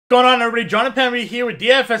Going on, everybody? Jon Impemba here with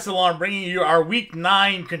DFS Alarm, bringing you our Week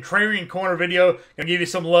 9 Contrarian Corner video. Gonna give you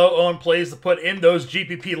some low-owned plays to put in those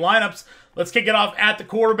GPP lineups. Let's kick it off at the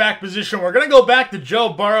quarterback position. We're going to go back to Joe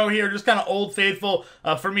Burrow here, just kind of old faithful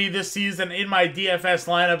for me this season in my DFS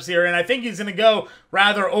lineups here. And I think he's going to go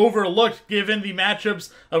rather overlooked given the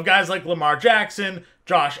matchups of guys like Lamar Jackson,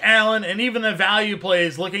 Josh Allen, and even the value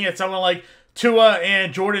plays looking at someone like Tua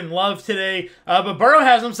and Jordan Love today. But Burrow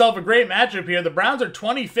has himself a great matchup here. The Browns are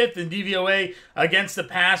 25th in DVOA against the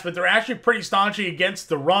pass, but they're actually pretty staunchy against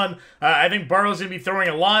the run. I think Burrow's going to be throwing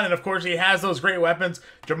a lot, and of course he has those great weapons.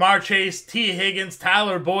 Jamar Chase, T. Higgins,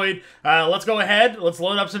 Tyler Boyd. Let's go ahead. Let's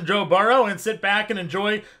load up some Joe Burrow and sit back and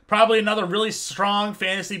enjoy probably another really strong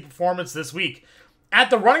fantasy performance this week. At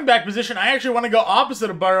the running back position, I actually want to go opposite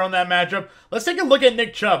of Burrow in that matchup. Let's take a look at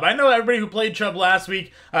Nick Chubb. I know everybody who played Chubb last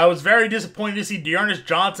week was very disappointed to see D'Ernest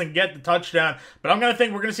Johnson get the touchdown, but I'm going to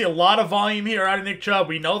think we're going to see a lot of volume here out of Nick Chubb.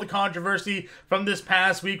 We know the controversy from this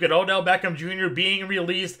past week with Odell Beckham Jr. being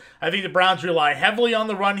released. I think the Browns rely heavily on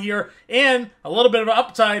the run here, and a little bit of an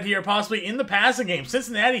upside here possibly in the passing game.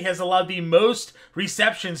 Cincinnati has allowed the most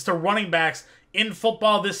receptions to running backs in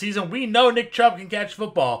football this season. We know Nick Chubb can catch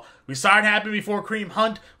football. We saw it happen before Kareem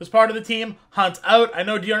Hunt was part of the team. Hunt's out. I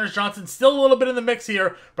know D'Ernest Johnson's still a little bit in the mix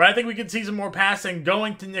here, but I think we could see some more passing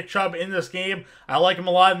going to Nick Chubb in this game. I like him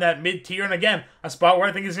a lot in that mid-tier, and again, a spot where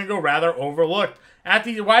I think he's going to go rather overlooked. At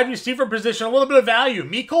the wide receiver position, a little bit of value.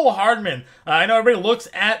 Mecole Hardman. I know everybody looks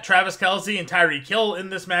at Travis Kelce and Tyreek Hill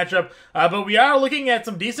in this matchup, but we are looking at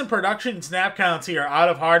some decent production and snap counts here out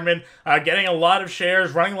of Hardman, getting a lot of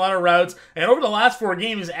shares, running a lot of routes, and over the last 4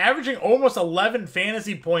 games, he's averaging almost 11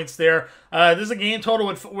 fantasy points there. This is a game total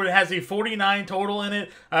which has a 49 total in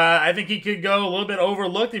it. I think he could go a little bit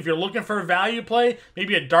overlooked. If you're looking for a value play,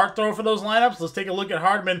 maybe a dart throw for those lineups, let's take a look at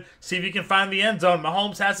Hardman, see if he can find the end zone.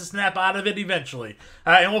 Mahomes has to snap out of it eventually.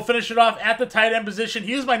 And we'll finish it off at the tight end position.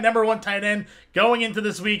 He was my #1 tight end going into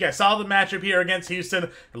this week. I saw the matchup here against Houston.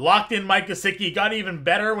 Locked in Mike Gesicki. Got even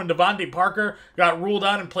better when Devontae Parker got ruled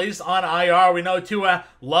out and placed on IR. We know Tua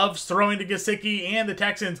loves throwing to Gesicki, and the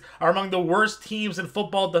Texans are among the worst teams in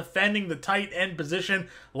football defending the tight end position.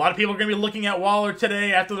 A lot of people are going to be looking at Waller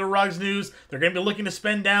today after the Ruggs news. They're going to be looking to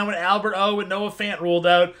spend down with Albert O and Noah Fant ruled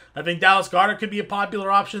out. I think Dallas Goedert could be a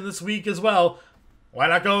popular option this week as well. Why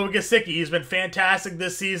not go with Gesicki? He's been fantastic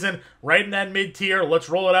this season, right in that mid-tier. Let's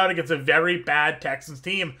roll it out against a very bad Texans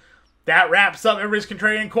team. That wraps up everybody's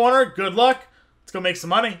Contrarian Corner. Good luck. Let's go make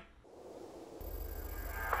some money.